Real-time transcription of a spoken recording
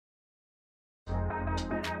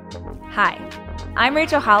Hi, I'm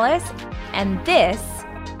Rachel Hollis, and this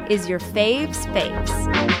is your Faves Faves.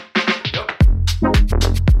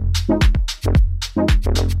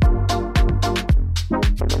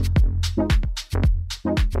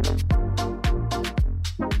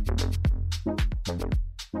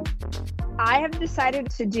 I have decided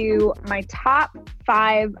to do my top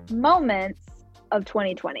 5 moments of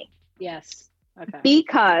 2020. Yes. Okay.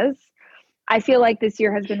 Because I feel like this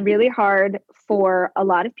year has been really hard for a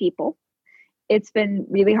lot of people. It's been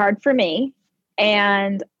really hard for me.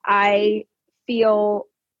 And I feel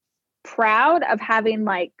proud of having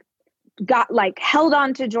held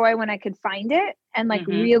on to joy when I could find it, and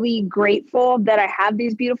really grateful that I have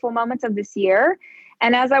these beautiful moments of this year.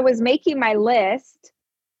 And as I was making my list,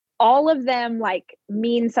 all of them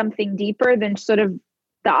mean something deeper than sort of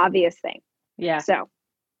the obvious thing. Yeah. So,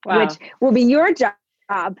 wow. Which will be your job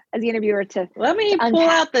as the interviewer to let me pull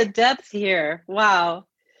out the depths here. Wow.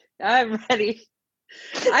 I'm ready.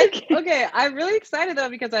 I'm really excited though,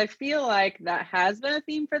 because I feel like that has been a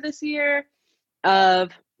theme for this year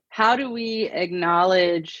of how do we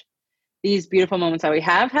acknowledge these beautiful moments that we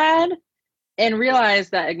have had and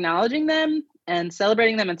realize that acknowledging them and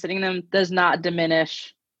celebrating them and sitting them does not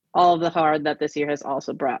diminish all of the hard that this year has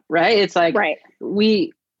also brought, right? It's like, right.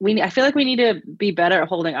 I feel like we need to be better at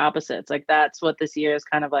holding opposites. Like that's what this year is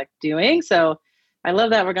kind of doing. So I love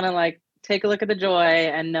that we're going to take a look at the joy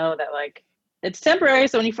and know that it's temporary.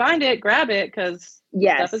 So when you find it, grab it, because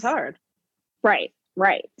stuff is hard. Right.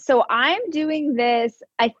 So I'm doing this,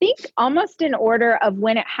 I think, almost in order of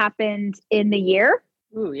when it happened in the year.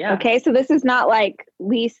 Ooh, yeah. Okay. So this is not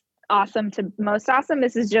least awesome to most awesome.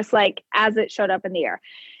 This is just as it showed up in the year.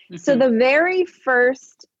 Mm-hmm. So the very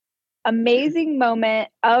first amazing moment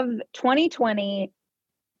of 2020,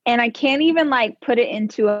 and I can't even put it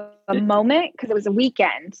into a moment because it was a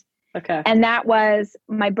weekend. Okay. And that was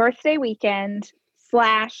my birthday weekend /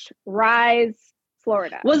 Rise,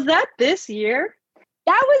 Florida. Was that this year?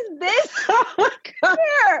 That was this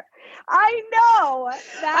year. I know.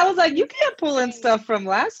 I was like, you can't pull in stuff from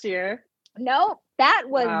last year. No, that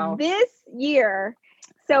was this year.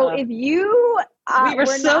 So if you we were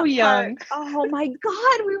so young. Oh my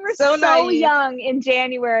God, we were so young in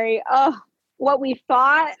January. Oh, what we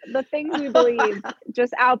thought, the things we believed,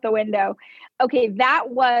 just out the window. Okay, that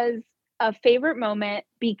was a favorite moment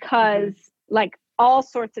because all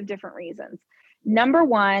sorts of different reasons. Number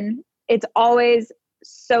one, it's always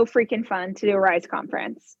so freaking fun to do a Rise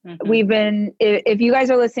conference. Mm-hmm. If you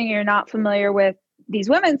guys are listening, you're not familiar with these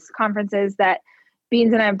women's conferences that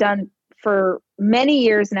Beans and I have done for many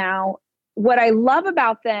years now. What I love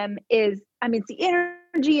about them is, it's the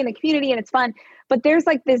energy and the community and it's fun, but there's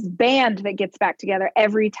this band that gets back together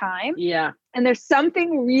every time. Yeah. And there's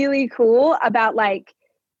something really cool about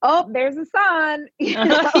oh, there's the sun,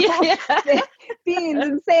 Beans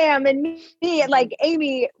and Sam and me,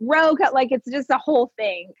 Amy, Rogue, it's just a whole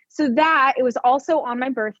thing. So it was also on my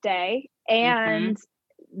birthday, and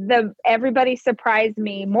everybody surprised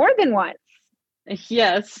me more than once.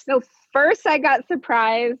 Yes. So first I got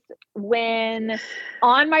surprised when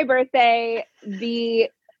on my birthday, the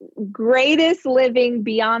greatest living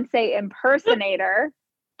Beyonce impersonator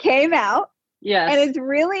came out. Yes. And it's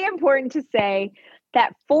really important to say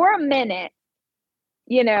that for a minute,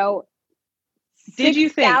 did you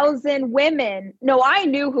think 6,000 women? No, I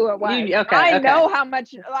knew who it was. I know how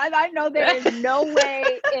much. I know there is no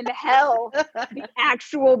way in hell the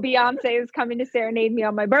actual Beyonce is coming to serenade me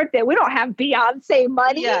on my birthday. We don't have Beyonce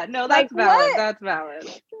money. Yeah, no, that's valid. What? That's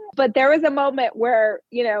valid. But there was a moment where,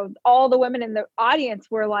 all the women in the audience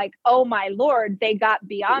were like, oh my Lord, they got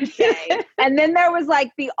Beyonce. And then there was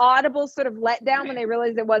the audible sort of letdown when they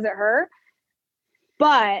realized it wasn't her.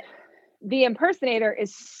 But the impersonator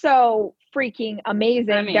is so freaking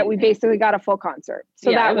amazing that we basically got a full concert.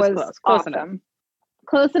 So that was awesome.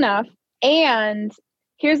 Close enough. And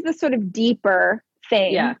here's the sort of deeper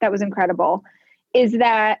thing that was incredible, is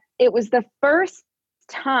that it was the first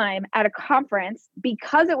time at a conference,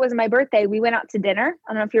 because it was my birthday, we went out to dinner.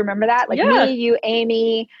 I don't know if you remember that. Me, you,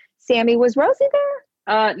 Amy, Sammy. Was Rosie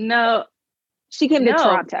there? No. She came to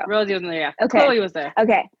Toronto. Rosie wasn't there, yeah. Okay. Chloe was there.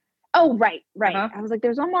 Okay. Oh, right. I was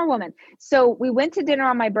there's one more woman. So we went to dinner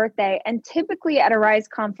on my birthday, and typically at a Rise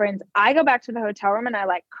conference, I go back to the hotel room and I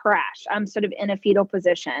crash. I'm sort of in a fetal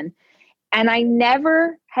position. And I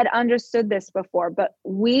never had understood this before, but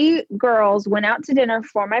we girls went out to dinner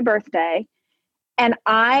for my birthday, and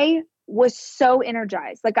I was so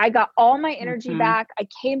energized. I got all my energy back. I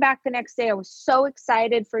came back the next day. I was so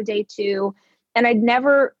excited for day 2, and I'd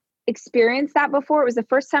never experienced that before. It was the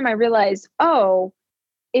first time I realized,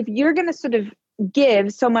 if you're going to sort of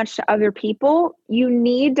give so much to other people, you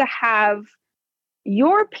need to have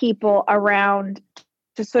your people around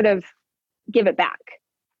to sort of give it back.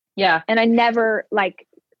 Yeah. And I never like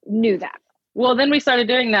knew that. Well, then we started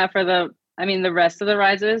doing that for the rest of the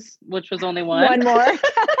rises, which was only one. One more.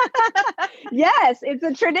 Yes, it's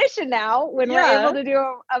a tradition now. When we're able to do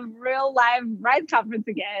a real live Rise conference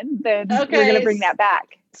again, then we're going to bring that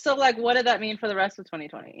back. So like, what did that mean for the rest of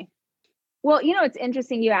 2020? Well, you know, it's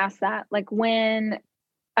interesting you asked that. Like when,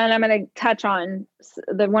 and I'm going to touch on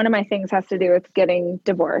one of my things has to do with getting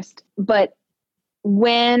divorced. But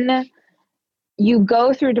when you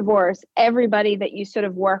go through divorce, everybody that you sort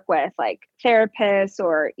of work with, like therapists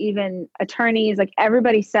or even attorneys, like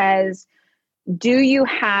everybody says, do you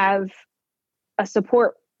have a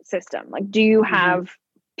support system? Like, do you have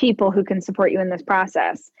people who can support you in this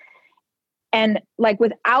process? And like,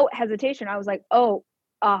 without hesitation, I was like, oh,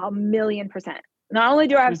 1,000,000%. Not only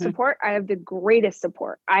do I have support, I have the greatest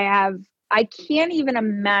support. I can't even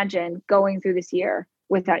imagine going through this year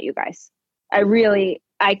without you guys.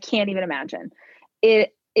 I can't even imagine.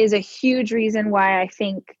 It is a huge reason why I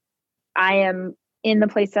think I am in the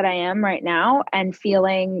place that I am right now and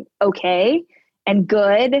feeling okay and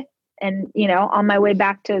good and, you know, on my way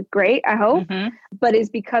back to great, I hope, but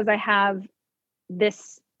is because I have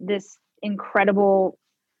this incredible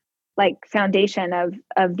like foundation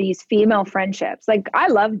of these female friendships. Like I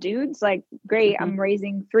love dudes, like great. I'm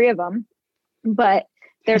raising 3 of them, but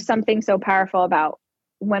there's something so powerful about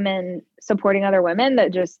women supporting other women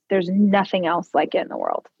that just, there's nothing else like it in the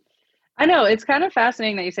world. I know, it's kind of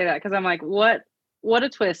fascinating that you say that, because I'm like, what a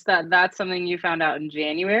twist that's something you found out in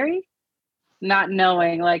January, not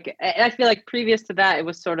knowing. Like, I feel like previous to that, it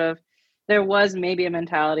was sort of, there was maybe a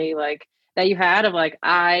mentality like that you had of like,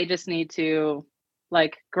 I just need to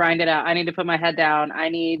like grind it out. I need to put my head down. I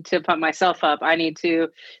need to pump myself up. I need to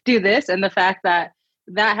do this. And the fact that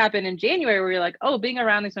happened in January where you're like, oh, being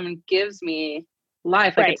around these women gives me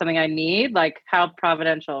life. Like it's something I need. Like how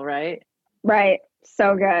providential, right? Right.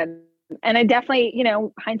 So good. And I definitely, you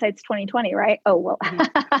know, hindsight's 2020, right? Oh, well,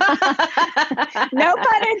 no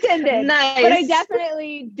pun intended. Nice. But I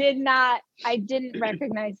definitely didn't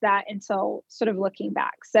recognize that until sort of looking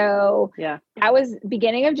back. So yeah, that was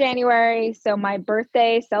beginning of January. So my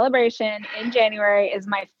birthday celebration in January is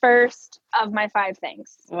my first of my 5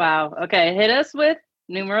 things. Wow. Okay. Hit us with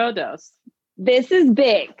numero dos. This is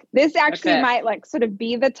big. This actually might like sort of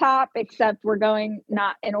be the top, except we're going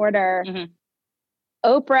not in order.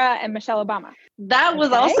 Oprah and Michelle Obama. That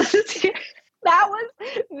was also this year. That was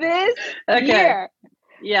this year.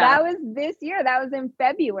 Yeah. That was this year. That was in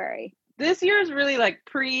February. This year is really like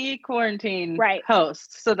pre-quarantine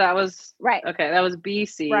host. So that was right. Okay, that was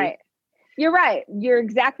BC. Right. You're right. You're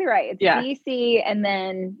exactly right. It's BC, and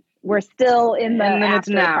then we're still in the and then it's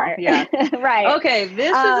now. Part. Yeah. Right. Okay, this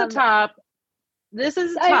is a top. This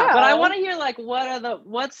is top, but I want to hear like what are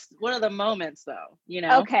the moments though, you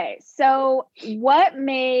know? Okay, so what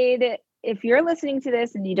made, if you're listening to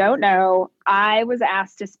this and you don't know, I was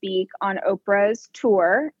asked to speak on Oprah's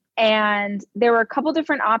tour, and there were a couple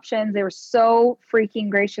different options. They were so freaking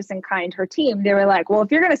gracious and kind. Her team, they were like, well,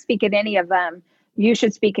 if you're going to speak at any of them, you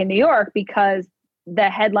should speak in New York because the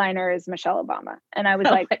headliner is Michelle Obama. And I was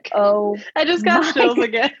I just got chills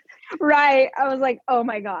again. Right. I was like, oh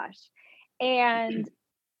my gosh. And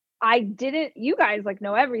you guys like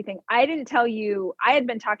know everything. I didn't tell you, I had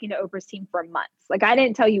been talking to Oprah's team for months. Like I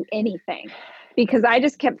didn't tell you anything because I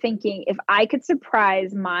just kept thinking if I could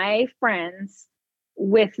surprise my friends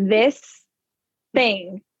with this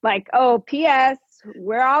thing, like, oh, P.S.,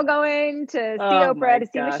 we're all going to see Oprah, to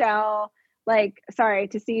see Michelle,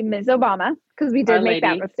 to see Ms. Obama, because we did make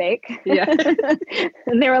that mistake. Yeah.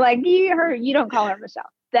 And they were like, you don't call her Michelle.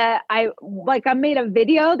 That I made a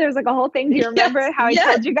video. There's like a whole thing. Do you remember how I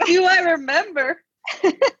told you guys? Do I remember?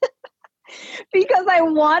 Because I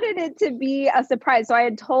wanted it to be a surprise. So I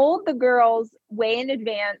had told the girls way in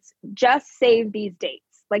advance, just save these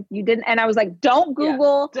dates. Like you didn't. And I was like, don't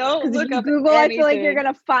Google. Don't look up Google. Anything. I feel like you're going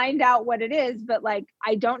to find out what it is. But like,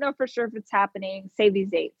 I don't know for sure if it's happening. Save these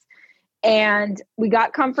dates. And we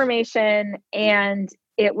got confirmation, and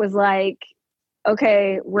it was like,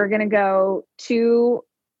 okay, we're going to go to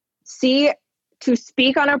speak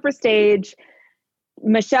on Oprah stage.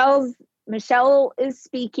 Michelle is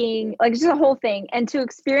speaking, like just a whole thing. And to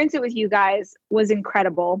experience it with you guys was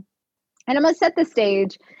incredible. And I'm going to set the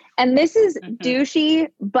stage. And this is douchey,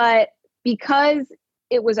 but because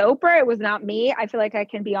it was Oprah, it was not me. I feel like I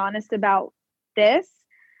can be honest about this.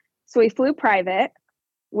 So we flew private,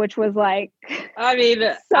 which was like, I mean,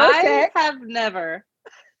 I have never.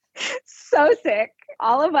 So sick.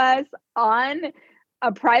 All of us on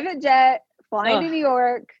a private jet flying to Ugh. New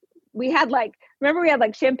York. We had like, remember we had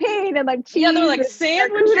like champagne and like cheese. Yeah, there were like and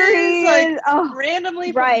sandwiches, charcuterie like and- oh,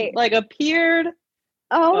 randomly right. from, like appeared.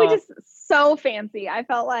 Oh, we Oh. just so fancy. I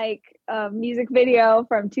felt like a music video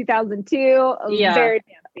from 2002. Yeah. Very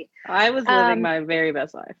fancy. I was living my very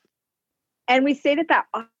best life. And we stayed at that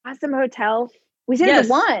awesome hotel. We stayed at Yes.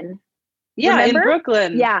 the one. Yeah, Remember? in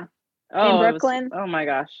Brooklyn. Yeah, Oh, in Brooklyn. Oh my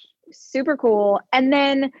gosh. Super cool. And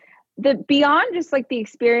then the beyond just like the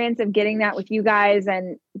experience of getting that with you guys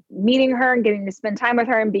and meeting her and getting to spend time with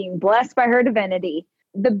her and being blessed by her divinity.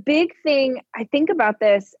 The big thing I think about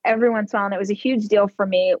this every once in a while, and it was a huge deal for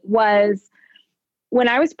me, was when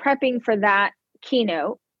I was prepping for that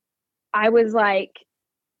keynote, I was like,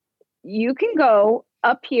 you can go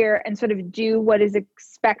up here and sort of do what is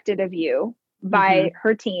expected of you by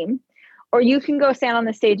her team, or you can go stand on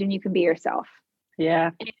the stage and you can be yourself.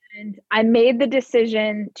 Yeah. And I made the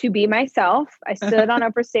decision to be myself. I stood on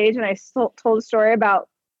upper stage and I told a story about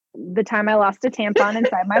the time I lost a tampon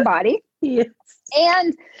inside my body. Yes.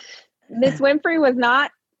 And Miss Winfrey was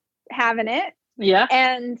not having it. Yeah.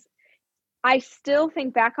 And I still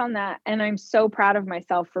think back on that and I'm so proud of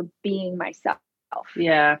myself for being myself.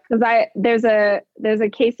 Yeah. Because there's a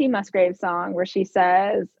Casey Musgrave song where she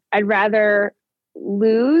says, I'd rather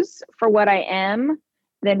lose for what I am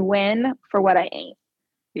than win for what I ain't.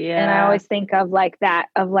 Yeah. And I always think of like that,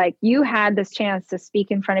 of like you had this chance to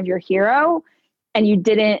speak in front of your hero and you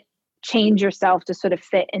didn't change yourself to sort of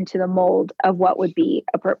fit into the mold of what would be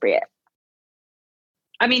appropriate.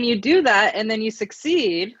 I mean, you do that and then you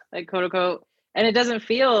succeed, like quote unquote, and it doesn't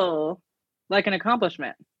feel like an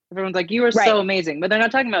accomplishment. Everyone's like, you were so amazing, but they're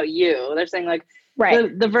not talking about you. They're saying like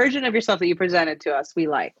the version of yourself that you presented to us, we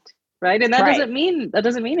liked. Right. And that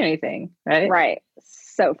doesn't mean anything. Right. Right.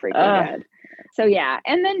 So freaking good. So yeah.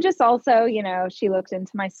 And then just also, you know, she looked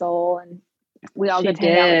into my soul and we all got to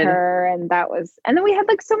hang out with her. And then we had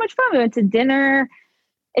like so much fun. We went to dinner.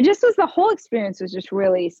 It just was, the whole experience was just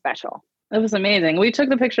really special. It was amazing. We took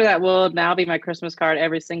the picture that will now be my Christmas card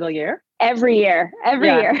every single year. Every year.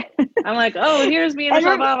 I'm like, oh, here's me and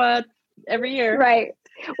Michelle Obama every year. Right.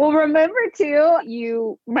 Well, remember too,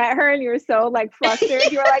 you met her and you were so like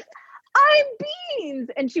flustered. You were like, I'm Beans.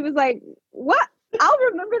 And she was like, what? I'll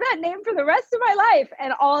remember that name for the rest of my life.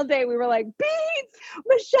 And all day we were like, Beans,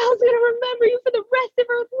 Michelle's going to remember you for the rest of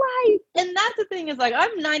her life. And that's the thing is like,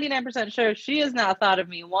 I'm 99% sure she has not thought of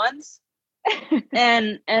me once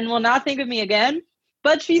and will not think of me again.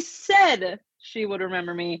 But she said she would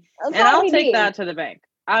remember me. That's and I'll take that to the bank.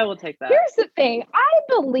 I will take that. Here's the thing. I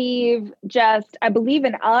believe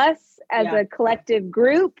in us as a collective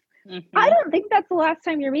group. Mm-hmm. I don't think that's the last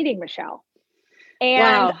time you're meeting Michelle.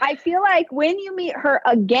 And I feel like when you meet her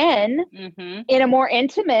again in a more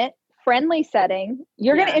intimate, friendly setting,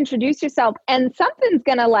 you're going to introduce yourself and something's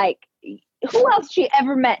going to like, who else she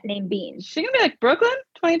ever met named Beans? She going to be like, Brooklyn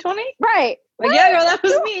 2020? Right. Like, yeah, girl, that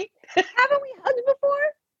was me. Haven't we hugged before?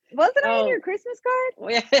 Wasn't I in your Christmas card?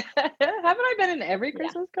 Well, yeah. Haven't I been in every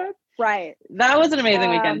Christmas card? Right. That was an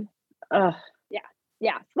amazing weekend.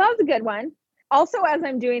 Yeah. So that was a good one. Also, as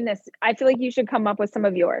I'm doing this, I feel like you should come up with some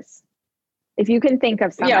of yours. If you can think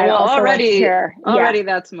of some. Yeah, well, already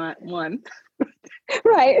that's my one.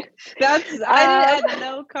 Right. I had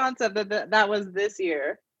no concept that was this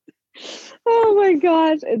year. Oh my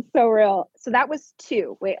gosh, it's so real. So that was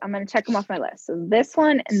 2. Wait, I'm going to check them off my list. So this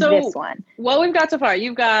one and this one. What we've got so far,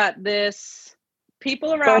 you've got this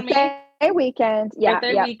people around birthday weekend. Yeah.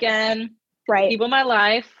 Birthday weekend. Right. People in my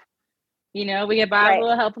life. You know, we get by with a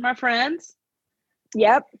little help from our friends.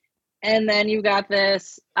 Yep. And then you got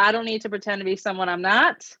this, I don't need to pretend to be someone I'm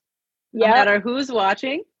not. No matter who's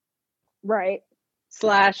watching. Right. /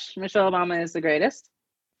 Michelle Obama is the greatest.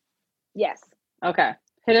 Yes. Okay.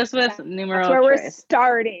 Hit us with numero. That's where we're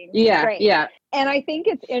starting. Yeah. Great. Yeah. And I think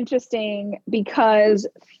it's interesting because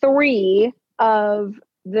 3 of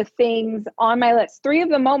the things on my list, 3 of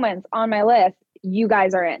the moments on my list, you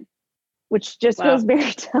guys are in, which just feels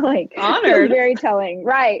very telling. Honored. Very telling.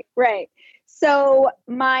 Right. So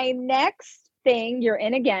my next thing, you're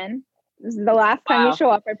in again. This is the last time you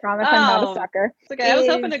show up. I promise I'm not a sucker. It's okay. I was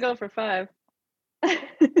hoping to go for 5.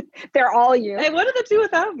 They're all you. Hey, what are the 2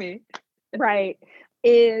 without me? Right.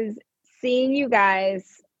 Is seeing you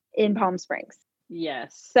guys in Palm Springs.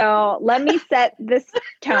 Yes. So let me set this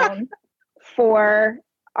tone for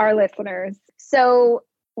our listeners. So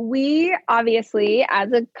we obviously,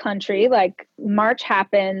 as a country, like March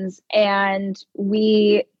happens and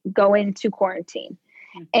we go into quarantine.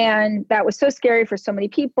 Mm-hmm. And that was so scary for so many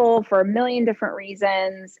people for a million different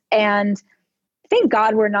reasons. And thank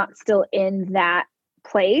God we're not still in that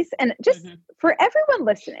place. And just for everyone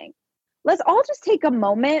listening, let's all just take a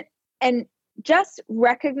moment and just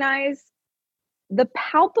recognize the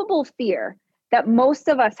palpable fear that most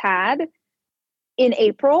of us had in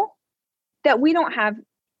April that we don't have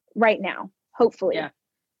right now, hopefully. Yeah.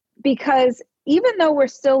 Because even though we're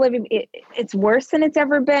still living, it's worse than it's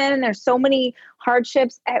ever been. There's so many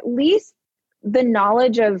hardships. At least the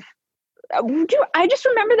knowledge of, I just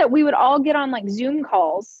remember that we would all get on like Zoom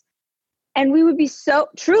calls and we would be so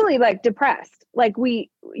truly like depressed. Like we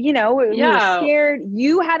were scared.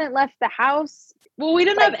 You hadn't left the house. Well, we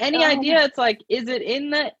didn't have any idea. It's like, is it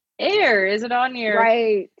in the air? Is it on your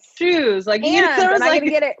shoes? Like, there was I like,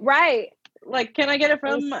 gonna get it right. Like, can I get it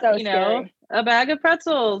from, scary. A bag of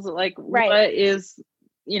pretzels? Like, what is,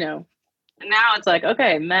 now it's like,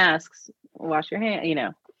 okay, masks, wash your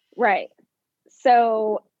hand, Right.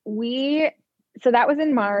 So that was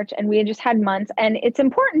in March and we had just had months. And it's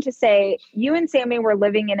important to say you and Sammy were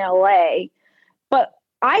living in LA, but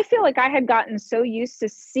I feel like I had gotten so used to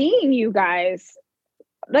seeing you guys.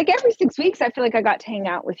 Like every 6 weeks, I feel like I got to hang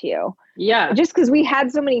out with you. Yeah. Just because we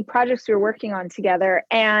had so many projects we were working on together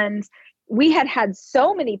and we had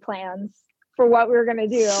so many plans for what we were going to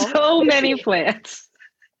do. So many plans.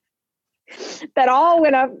 That all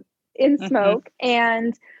went up in smoke.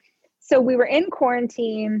 And so we were in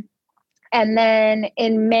quarantine. And then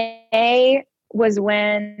in May was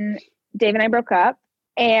when Dave and I broke up.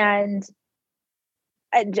 And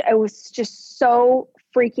it was just so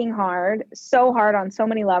freaking hard, so hard on so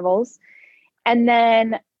many levels. And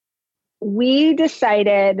then we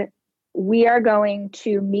decided we are going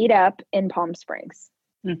to meet up in Palm Springs.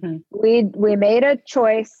 We made a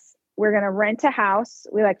choice. We're going to rent a house.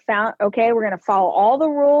 We we're going to follow all the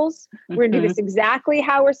rules. We're going to do this exactly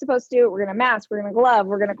how we're supposed to do it. We're going to mask, we're going to glove,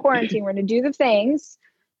 we're going to quarantine, we're going to do the things,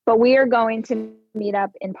 but we are going to meet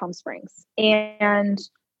up in Palm Springs. And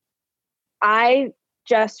I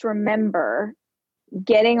just remember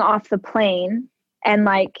getting off the plane and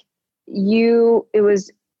it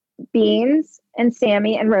was Beans and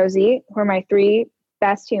Sammy and Rosie, who are my 3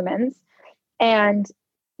 best humans. And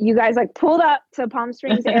you guys pulled up to Palm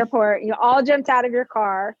Springs Airport. You all jumped out of your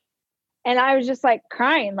car. And I was just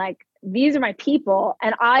crying, these are my people.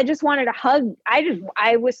 And I just wanted to hug.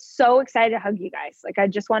 I was so excited to hug you guys. I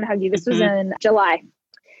just want to hug you. This was in July.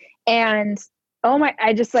 And oh my,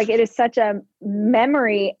 it is such a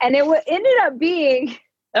memory. And it ended up being,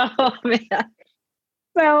 oh man.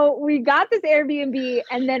 So we got this Airbnb.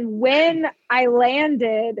 And then when I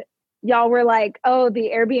landed, y'all were like, oh, the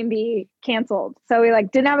Airbnb canceled. So we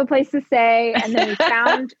didn't have a place to stay. And then we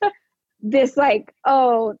found this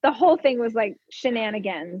the whole thing was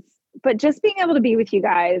shenanigans. But just being able to be with you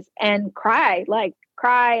guys and cry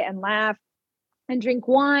and laugh and drink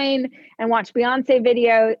wine and watch Beyonce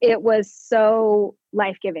video, it was so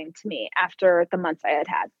life-giving to me after the months I had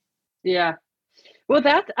had. Yeah. Well,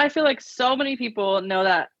 I feel like so many people know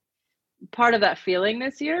that part of that feeling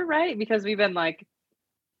this year, right? Because we've been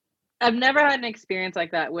I've never had an experience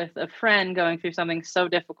like that with a friend going through something so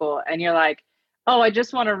difficult and you're like, oh, I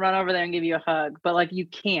just want to run over there and give you a hug, but you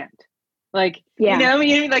can't. You know what I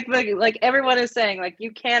mean? Like everyone is saying,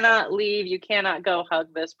 you cannot leave, you cannot go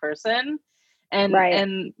hug this person. And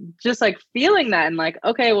and just feeling that and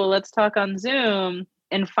okay, well, let's talk on Zoom,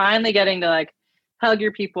 and finally getting to hug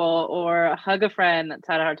your people or hug a friend that's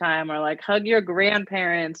had a hard time, or hug your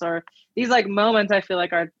grandparents, or these moments I feel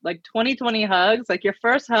are 2020 hugs, your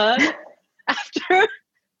first hug after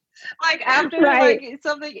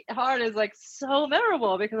something hard is so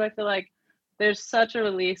memorable, because I feel there's such a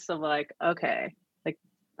release of okay, I'm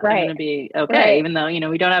gonna be okay, even though we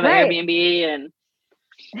don't have an Airbnb and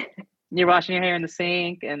you're washing your hair in the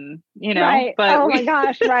sink and but oh my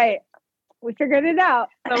gosh, we figured it out.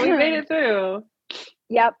 So we made it through.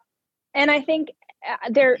 Yep. And I think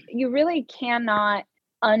you really cannot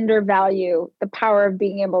undervalue the power of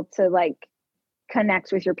being able to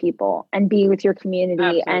connect with your people and be with your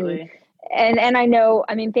community. Absolutely. And I know,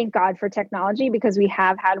 thank God for technology, because we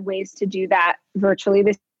have had ways to do that virtually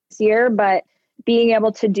this year, but being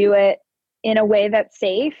able to do it in a way that's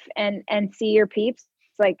safe and see your peeps,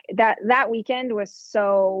 that weekend was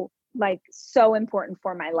so important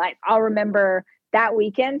for my life. I'll remember that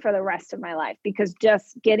weekend for the rest of my life, because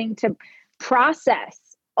just getting to process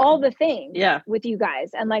all the things with you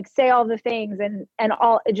guys and say all the things and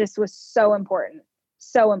all, it just was so important.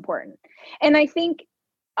 And I think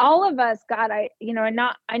all of us, God, I know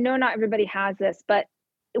not everybody has this, but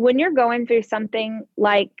when you're going through something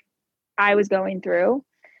like I was going through,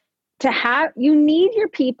 you need your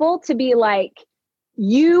people to be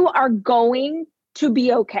you are going to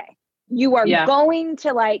be okay. You are going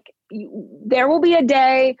to there will be a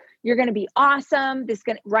day you're going to be awesome.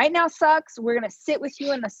 Right now sucks. We're going to sit with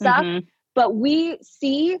you in the suck, but we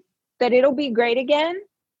see that it'll be great again,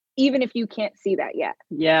 even if you can't see that yet.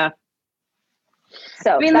 Yeah.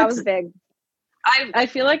 So that was big. I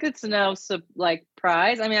feel like it's no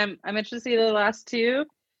prize. I mean, I'm interested to see the last two.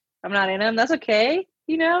 I'm not in them. That's okay.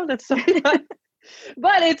 That's so fun.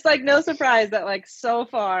 But it's like no surprise that like so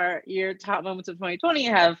far your top moments of 2020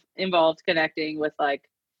 have involved connecting with like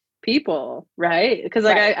people, right? Because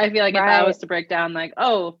like I feel like if I was to break down like,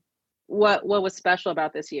 oh, what was special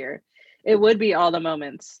about this year, it would be all the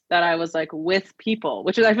moments that I was like with people,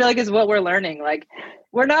 which is I feel like is what we're learning. Like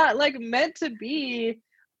we're not like meant to be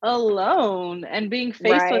alone, and being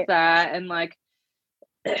faced with that, and like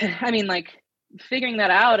I mean like figuring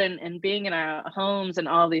that out and being in our homes and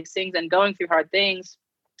all these things and going through hard things,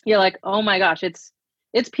 you're like, oh my gosh, it's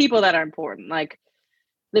people that are important. Like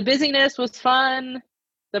the busyness was fun,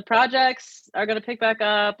 the projects are going to pick back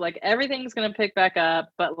up, like everything's going to pick back up,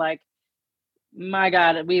 but like my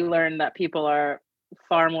God, we learned that people are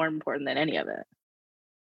far more important than any of it.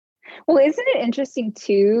 Well, isn't it interesting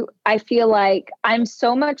too? I feel like I'm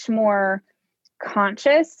so much more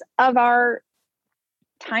conscious of our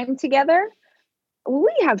time together.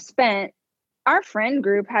 Our friend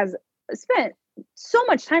group has spent so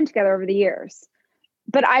much time together over the years.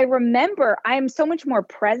 But I remember I am so much more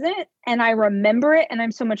present, and I remember it, and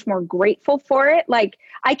I'm so much more grateful for it. Like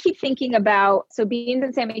I keep thinking about, so Beans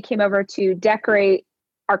and Sammy came over to decorate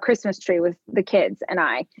our Christmas tree with the kids and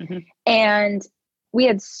I, and we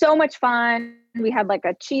had so much fun. We had like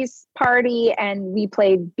a cheese party, and we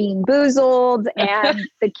played Bean Boozled, and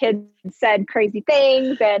the kids said crazy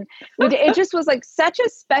things, and it just was like such a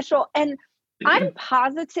special. And I'm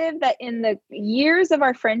positive that in the years of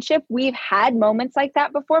our friendship, we've had moments like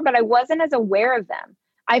that before, but I wasn't as aware of them.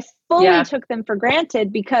 I fully took them for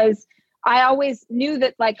granted because I always knew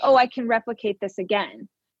that like, oh, I can replicate this again.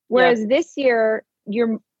 Whereas this year,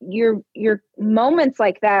 your moments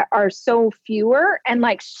like that are so fewer and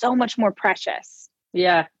like so much more precious.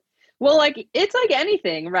 Yeah. Well, like it's like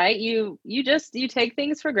anything, right? You take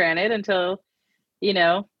things for granted until, you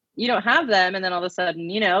don't have them. And then all of a sudden,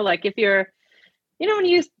 like if you're, when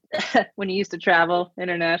you used to travel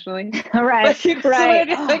internationally, right? Like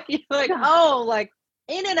you're like, oh, like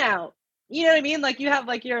in and out, you know what I mean? Like you have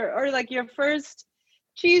like your first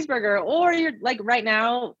cheeseburger, or you're like right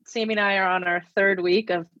now, Sammy and I are on our third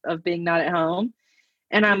week of being not at home,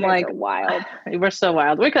 and I'm like, wild. We're so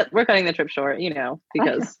wild. We're cutting the trip short,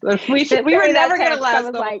 because we were never gonna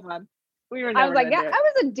last the whole month. We were. I was like, yeah, it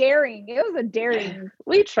was a daring.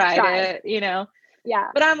 We tried it, Yeah.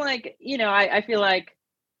 But I'm like, I feel like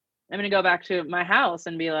I'm going to go back to my house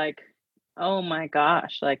and be like, oh my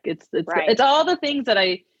gosh, like it's all the things that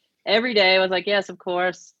I every day was like, yes, of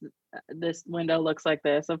course, this window looks like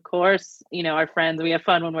this. Of course, our friends, we have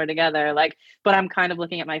fun when we're together. Like, but I'm kind of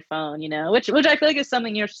looking at my phone, which I feel like is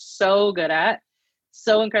something you're so good at,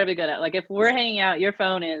 so incredibly good at. Like if we're hanging out, your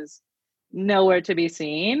phone is nowhere to be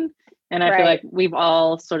seen. And I feel like we've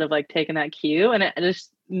all sort of like taken that cue, and it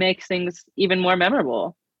just makes things even more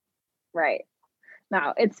memorable. Right.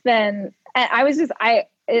 No, it's been,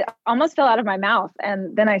 it almost fell out of my mouth,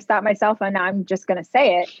 and then I stopped myself, and now I'm just going to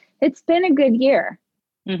say it. It's been a good year.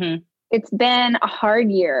 Mm-hmm. It's been a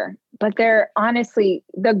hard year, but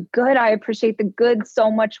I appreciate the good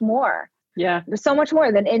so much more. Yeah. So much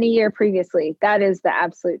more than any year previously. That is the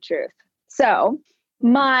absolute truth. So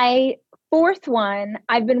my fourth one,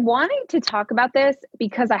 I've been wanting to talk about this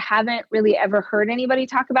because I haven't really ever heard anybody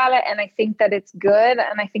talk about it. And I think that it's good.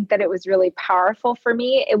 And I think that it was really powerful for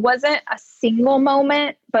me. It wasn't a single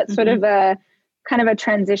moment, but sort of a kind of a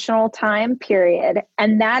transitional time period.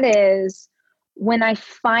 And that is when I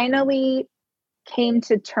finally came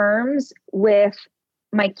to terms with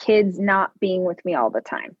my kids not being with me all the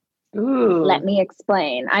time. Ooh. Let me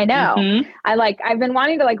explain. I know. I've been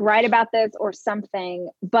wanting to like write about this or something,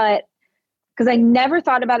 but because I never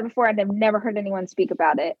thought about it before, and I've never heard anyone speak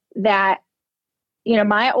about it, that,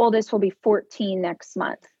 my oldest will be 14 next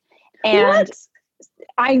month. And what?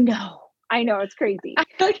 I know, it's crazy. I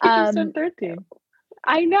thought you said 13.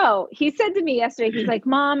 I know. He said to me yesterday, he's like,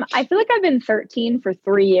 Mom, I feel like I've been 13 for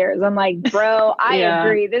 3 years. I'm like, bro, I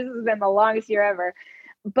agree. This has been the longest year ever.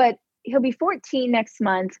 But he'll be 14 next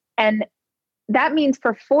month. And that means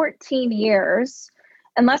for 14 years,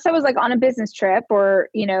 unless I was like on a business trip or,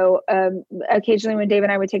 occasionally when Dave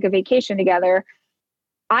and I would take a vacation together,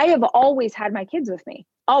 I have always had my kids with me.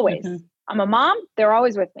 Always. I'm a mom. They're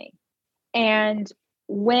always with me. And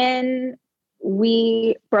when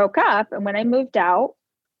we broke up and when I moved out,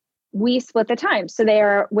 we split the time. So they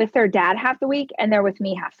are with their dad half the week and they're with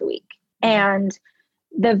me half the week. And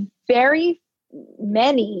the very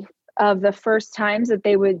many of the first times that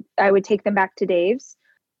I would take them back to Dave's,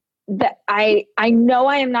 that I know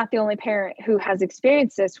I am not the only parent who has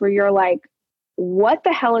experienced this, where you're like, what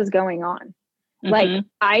the hell is going on? Mm-hmm. Like,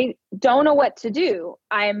 I don't know what to do.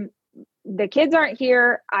 The kids aren't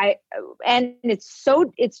here. And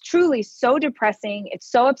it's truly so depressing. It's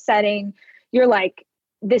so upsetting. You're like,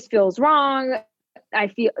 this feels wrong. I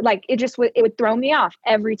feel like it would throw me off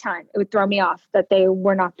every time. It would throw me off that they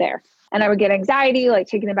were not there. And I would get anxiety, like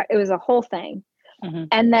taking them back. It was a whole thing. Mm-hmm.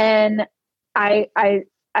 And then I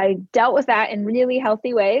dealt with that in really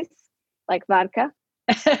healthy ways, like vodka.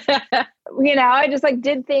 I just like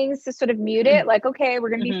did things to sort of mute it. Like, okay, we're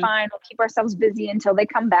going to be fine. We'll keep ourselves busy until they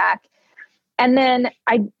come back. And then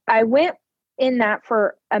I went in that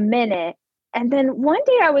for a minute. And then one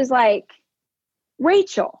day I was like,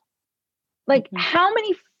 Rachel, like how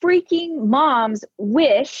many freaking moms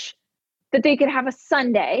wish that they could have a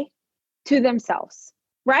Sunday to themselves,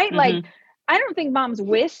 right? Like, I don't think moms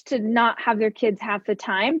wish to not have their kids half the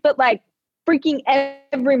time, but like freaking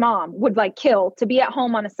every mom would like kill to be at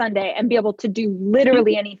home on a Sunday and be able to do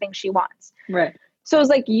literally anything she wants. Right. So it's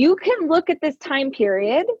like, you can look at this time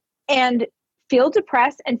period and feel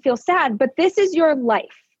depressed and feel sad, but this is your life.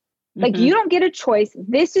 Like, you don't get a choice.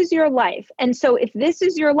 This is your life. And so if this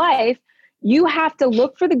is your life, you have to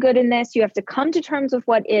look for the good in this. You have to come to terms with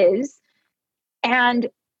what is. And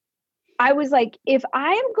I was like, if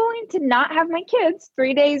I am going to not have my kids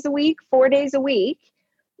 3 days a week, 4 days a week,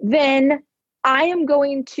 then I am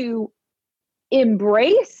going to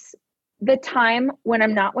embrace the time when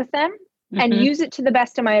I'm not with them and use it to the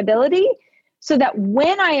best of my ability, so that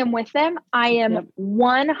when I am with them, I am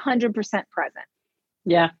 100% present.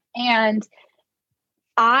 Yeah. And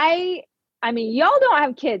I mean, y'all don't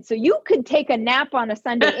have kids, so you could take a nap on a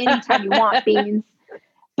Sunday anytime you want, Beans.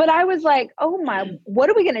 But I was like, oh my, what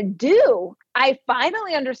are we going to do? I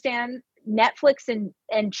finally understand Netflix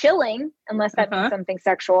and chilling, unless that means something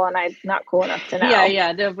sexual and I'm not cool enough to know.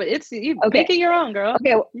 Yeah. No, but it's you making your own, girl.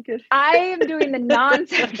 Okay. I am doing the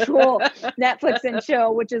non-sexual Netflix and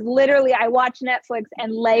chill, which is literally I watch Netflix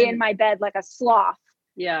and lay in my bed like a sloth.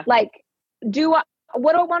 Yeah. Like,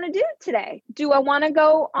 what do I want to do today? Do I want to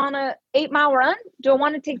go on a 8-mile run? Do I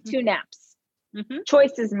want to take 2 naps?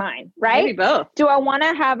 Choice is mine, right? Maybe both. Do I want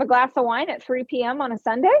to have a glass of wine at 3 p.m. on a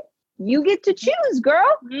Sunday? You get to choose, girl.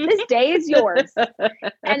 This day is yours.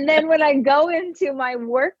 And then when I go into my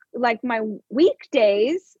work, like my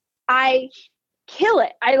weekdays, I kill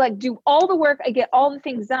it. I like do all the work. I get all the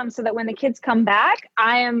things done so that when the kids come back,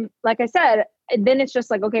 I am, like I said, then it's just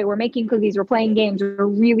like, okay, we're making cookies, we're playing games, we're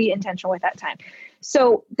really intentional with that time.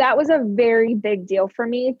 So that was a very big deal for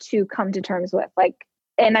me to come to terms with. Like,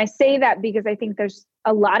 and I say that because I think there's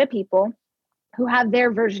a lot of people who have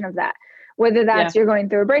their version of that. Whether that's you're going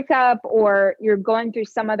through a breakup or you're going through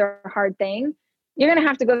some other hard thing, you're going to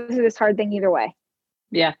have to go through this hard thing either way.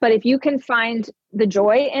 Yeah. But if you can find the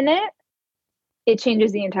joy in it, it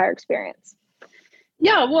changes the entire experience.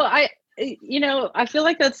 Yeah. Well, I feel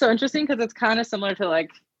like that's so interesting because it's kind of similar to like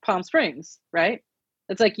Palm Springs, right?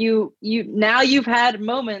 It's like now you've had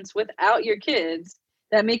moments without your kids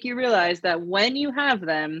that make you realize that when you have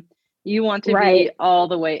them, you want to be all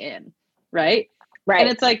the way in, right? Right.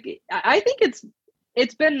 And it's like, I think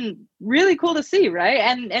it's been really cool to see, right?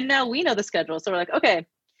 And now we know the schedule. So we're like, okay,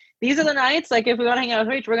 these are the nights, like if we want to hang out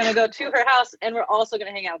with Rach, we're going to go to her house and we're also going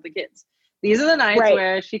to hang out with the kids. These are the nights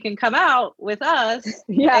where she can come out with us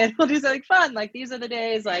and we'll do something fun. Like these are the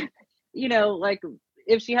days, like, like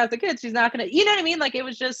if she has the kids, she's not going to, you know what I mean? Like it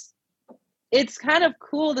was just, it's kind of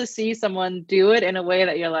cool to see someone do it in a way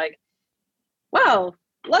that you're like, wow,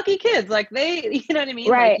 lucky kids. Like they, you know what I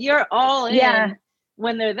mean? Right. Like you're all in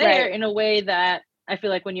when they're there in a way that I feel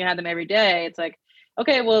like when you have them every day, it's like,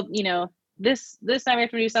 okay, well, this time we have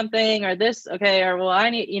to do something or this, okay, or well, I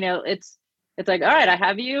need, it's like, all right, I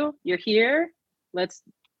have you, you're here, let's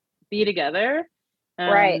be together.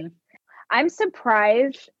 Right. I'm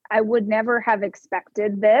surprised. I would never have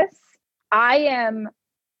expected this. I am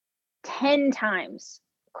 10 times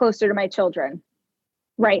closer to my children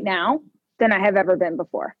right now than I have ever been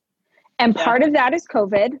before. And part of that is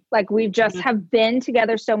COVID. Like we just have been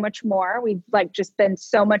together so much more. We've like just been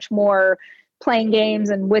so much more playing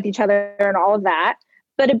games and with each other and all of that.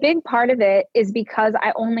 But a big part of it is because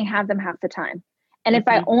I only have them half the time. And if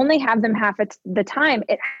I only have them half the time,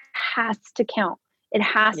 it has to count.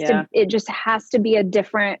 It just has to be a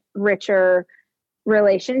different, richer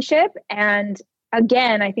relationship. And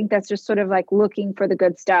again, I think that's just sort of like looking for the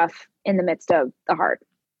good stuff in the midst of the hard.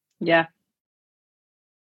 Yeah.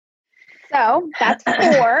 So that's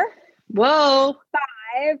 4. Whoa.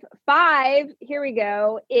 5, here we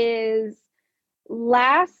go, is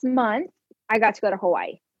last month I got to go to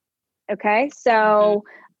Hawaii. Okay. So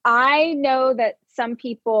I know that some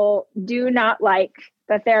people do not like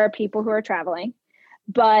that there are people who are traveling,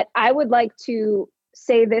 but I would like to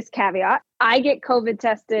say this caveat. I get COVID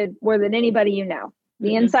tested more than anybody you know.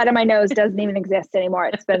 The inside of my nose doesn't even exist anymore.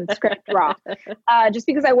 It's been script raw. Just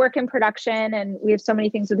because I work in production and we have so many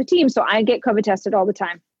things with the team. So I get COVID tested all the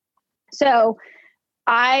time. So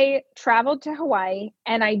I traveled to Hawaii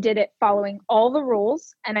and I did it following all the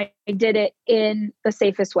rules, and I did it in the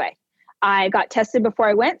safest way. I got tested before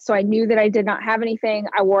I went, so I knew that I did not have anything.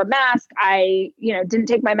 I wore a mask. I, didn't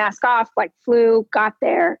take my mask off, flew, got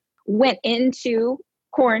there, went into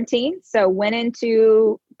quarantine. So went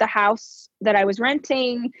into the house that I was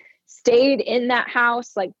renting, stayed in that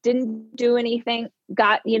house, didn't do anything,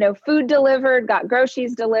 got, food delivered, got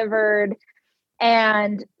groceries delivered.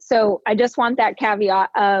 And so I just want that caveat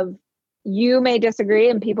of, you may disagree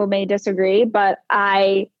and people may disagree, but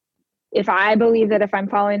if I believe that if I'm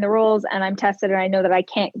following the rules and I'm tested and I know that I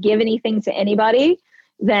can't give anything to anybody,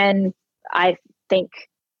 then I think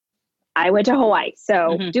I went to Hawaii.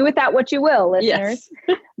 So do with that what you will, listeners.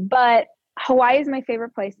 Yes. But Hawaii is my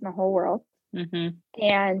favorite place in the whole world.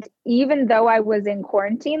 And even though I was in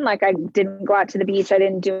quarantine, I didn't go out to the beach, I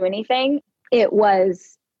didn't do anything, it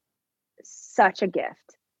was such a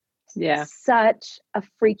gift. Yeah. Such a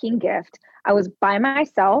freaking gift. I was by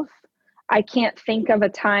myself. I can't think of a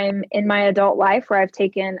time in my adult life where I've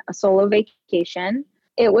taken a solo vacation.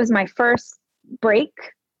 It was my first break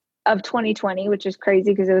of 2020, which is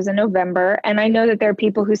crazy because it was in November. And I know that there are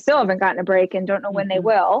people who still haven't gotten a break and don't know when they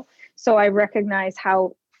will. So I recognize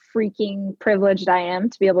how freaking privileged I am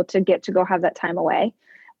to be able to get to go have that time away.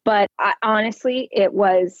 But honestly, it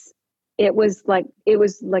was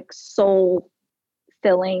soul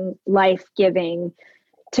filling, life giving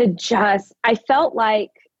I felt like,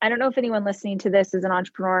 I don't know if anyone listening to this is an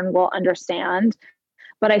entrepreneur and will understand,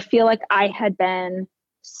 but I feel like I had been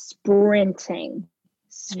sprinting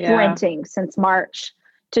since March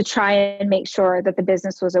to try and make sure that the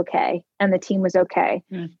business was okay and the team was okay.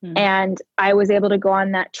 And I was able to go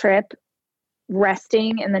on that trip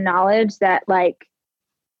resting in the knowledge that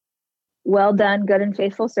well done, good and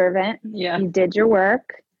faithful servant. Yeah. You did your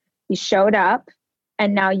work, you showed up,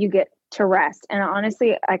 and now you get to rest. And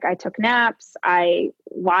honestly, I took naps, I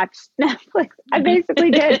watched Netflix. I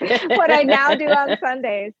basically did what I now do on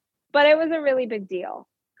Sundays, but it was a really big deal.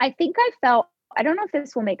 I think I don't know if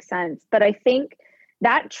this will make sense, but I think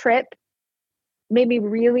that trip made me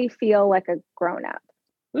really feel like a grown up.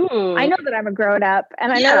 Ooh. I know that I'm a grown up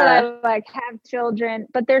and I know that I have children,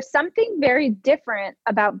 but there's something very different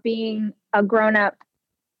about being a grown up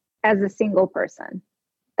as a single person.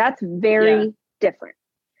 That's very different.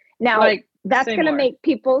 Now, that's going to make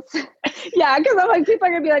people, because I'm people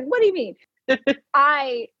are going to be like, what do you mean?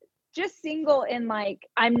 I just single in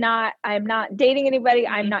I'm not dating anybody.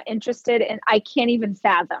 I'm not interested, and I cannot even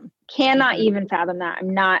fathom that.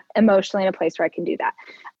 I'm not emotionally in a place where I can do that.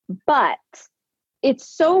 But it's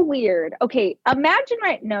so weird. Okay, don't imagine,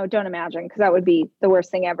 because that would be the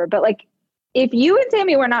worst thing ever. But if you and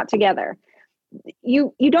Sammy were not together,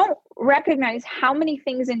 you don't recognize how many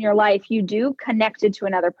things in your life you do connected to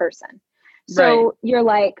another person. So you're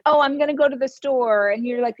like, oh, I'm going to go to the store. And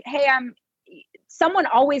you're like, hey, someone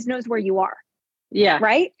always knows where you are. Yeah.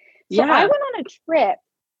 Right. So I went on a trip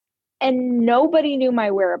and nobody knew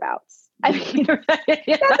my whereabouts. I mean,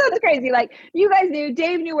 that sounds crazy. You guys knew,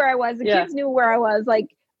 Dave knew where I was. The kids knew where I was.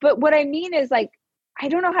 But what I mean is I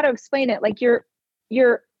don't know how to explain it.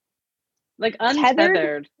 You're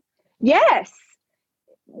untethered. Yes.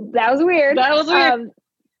 That was weird.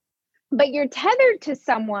 But you're tethered to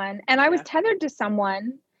someone, and I was tethered to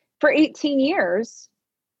someone for 18 years.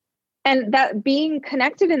 And that being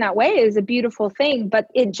connected in that way is a beautiful thing, but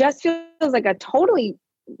it just feels like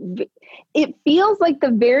it feels like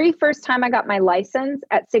the very first time I got my license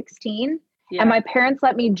at 16 and my parents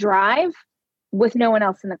let me drive with no one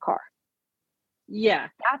else in the car. Yeah.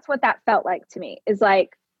 That's what that felt like to me, is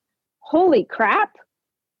holy crap.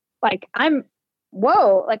 I'm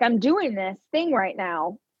doing this thing right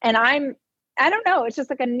now. And I don't know, it's just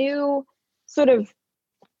a new sort of.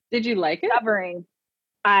 Did you like it? Discovering.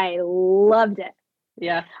 I loved it.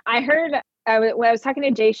 Yeah. I heard, when I was talking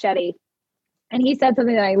to Jay Shetty, and he said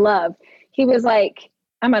something that I love. He was like,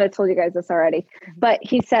 I might have told you guys this already, but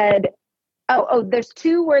he said, there's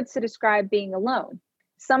two words to describe being alone.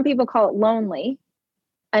 Some people call it lonely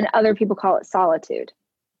and other people call it solitude.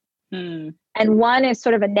 And one is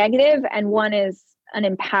sort of a negative and one is an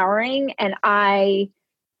empowering. And I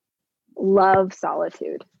love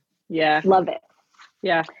solitude. Yeah. Love it.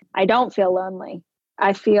 Yeah. I don't feel lonely.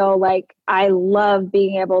 I feel like I love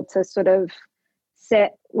being able to sort of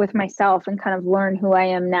sit with myself and kind of learn who I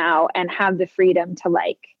am now and have the freedom to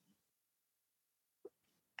like,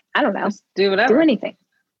 I don't know, Just do whatever. do anything.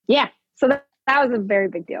 Yeah. So that was a very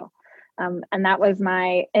big deal. And that was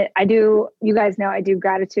you guys know, I do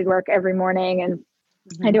gratitude work every morning, and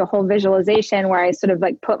I do a whole visualization where I sort of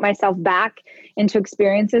like put myself back into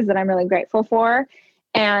experiences that I'm really grateful for.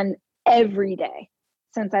 And every day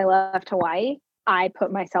since I left Hawaii, I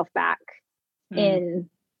put myself back in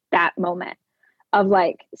that moment of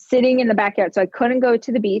like sitting in the backyard. So I couldn't go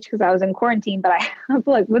to the beach because I was in quarantine, but I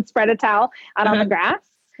like would spread a towel out on the grass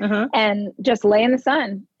and just lay in the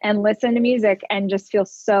sun and listen to music and just feel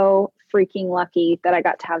so freaking lucky that I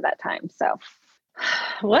got to have that time. So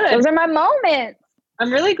those are my moments.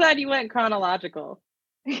 I'm really glad you went chronological.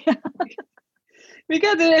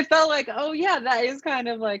 Because it felt like, oh yeah, that is kind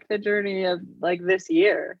of like the journey of like this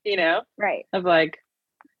year, you know? Right. Of like,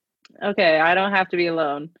 okay, I don't have to be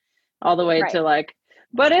alone all the way to like,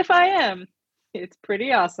 but if I am, it's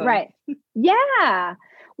pretty awesome. Right. Yeah.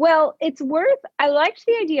 Well, I liked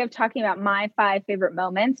the idea of talking about my 5 favorite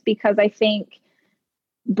moments, because I think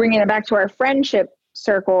bringing it back to our friendship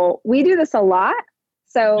circle, we do this a lot.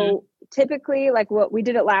 So typically, like what we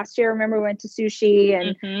did it last year, remember we went to sushi,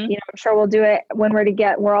 and you know, I'm sure we'll do it when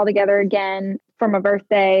we're all together again for my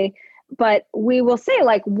birthday. But we will say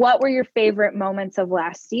like, what were your favorite moments of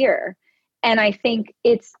last year? And I think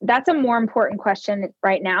that's a more important question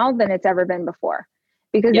right now than it's ever been before.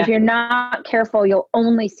 Because if you're not careful, you'll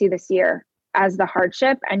only see this year as the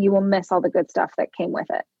hardship, and you will miss all the good stuff that came with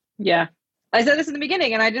it. Yeah. I said this in the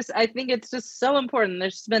beginning, and I think it's just so important.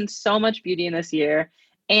 There's been so much beauty in this year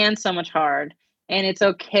and so much hard, and it's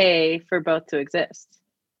okay for both to exist.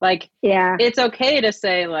 Like, it's okay to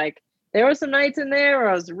say like, there were some nights in there where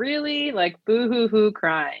I was really like boo-hoo-hoo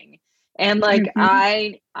crying. And like,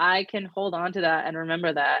 I can hold on to that and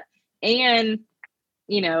remember that. And,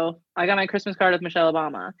 you know, I got my Christmas card with Michelle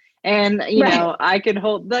Obama, and, you know, I can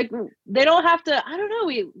hold, like, they don't have to, I don't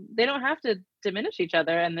know, they don't have to diminish each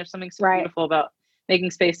other. And there's something so beautiful about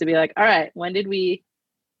making space to be like, all right, when did we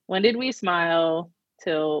smile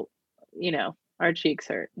till, you know, our cheeks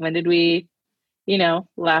hurt? When did we, you know,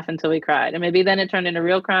 laugh until we cried? And maybe then it turned into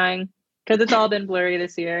real crying, because it's all been blurry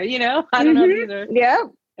this year, you know? I don't know either. Yeah.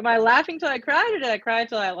 Am I laughing till I cried, or did I cry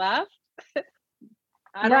till I laughed?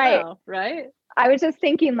 I don't know, right? I was just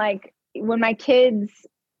thinking, like, when my kids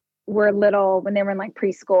were little, when they were in like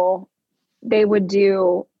preschool, they would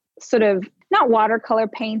do sort of not watercolor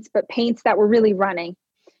paints, but paints that were really running.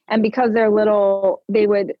 And because they're little, they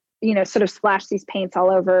would, you know, sort of splash these paints all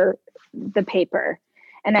over the paper.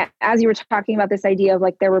 And as you were talking about this idea of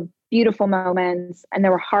like, there were beautiful moments and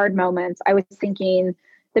there were hard moments, I was thinking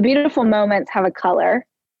the beautiful moments have a color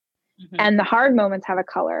and the hard moments have a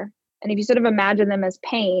color. And if you sort of imagine them as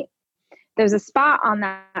paint, there's a spot on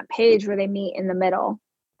that page where they meet in the middle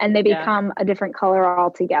and they become a different color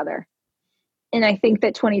altogether. And I think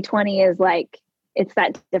that 2020 is like, it's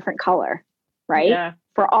that different color, right? Yeah.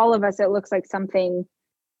 For all of us, it looks like something,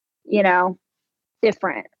 you know,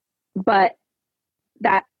 different, but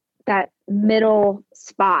that middle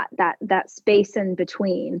spot, that space in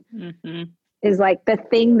between is like the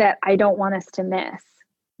thing that I don't want us to miss.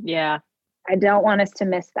 Yeah. I don't want us to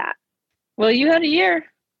miss that. Well, you had a year.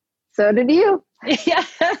 So did you. Yeah.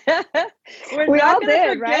 We all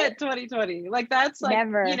did, right? 2020. Like, that's like,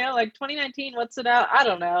 never. You know, like 2019, what's it out? I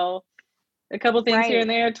don't know. A couple things here and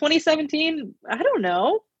there. 2017, I don't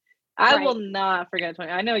know. I will not forget 20.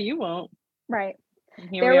 I know you won't. Right.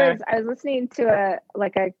 I was listening to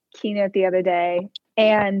a keynote the other day,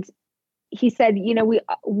 and he said, you know,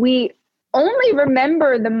 we only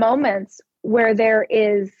remember the moments where there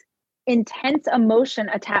is intense emotion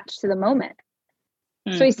attached to the moment.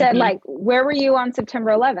 So he said, like, where were you on September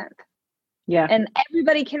 11th? Yeah. And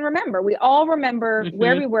everybody can remember. We all remember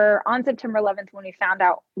where we were on September 11th when we found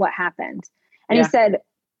out what happened. And he said,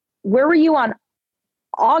 where were you on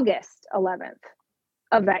August 11th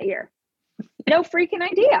of that year? No freaking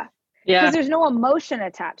idea. Yeah. Because there's no emotion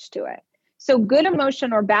attached to it. So good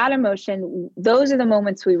emotion or bad emotion, those are the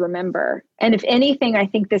moments we remember. And if anything, I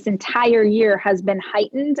think this entire year has been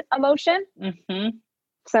heightened emotion.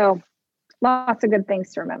 So lots of good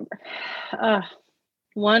things to remember.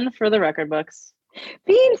 One for the record books.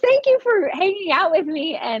 Bean, thank you for hanging out with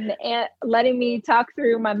me and letting me talk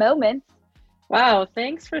through my moments. Wow,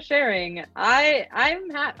 thanks for sharing. I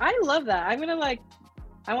love that.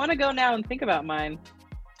 I want to go now and think about mine.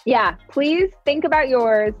 Yeah, please think about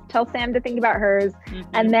yours. Tell Sam to think about hers.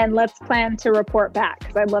 And then let's plan to report back,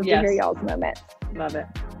 because I'd love to hear y'all's moments. Love it.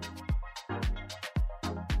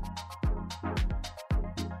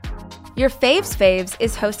 Your Faves Faves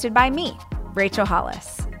is hosted by me, Rachel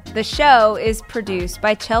Hollis. The show is produced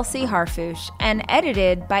by Chelsea Harfouche and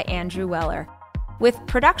edited by Andrew Weller, with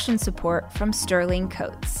production support from Sterling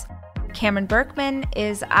Coates. Cameron Berkman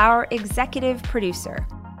is our executive producer.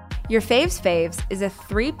 Your Faves Faves is a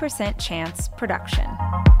 3% Chance production.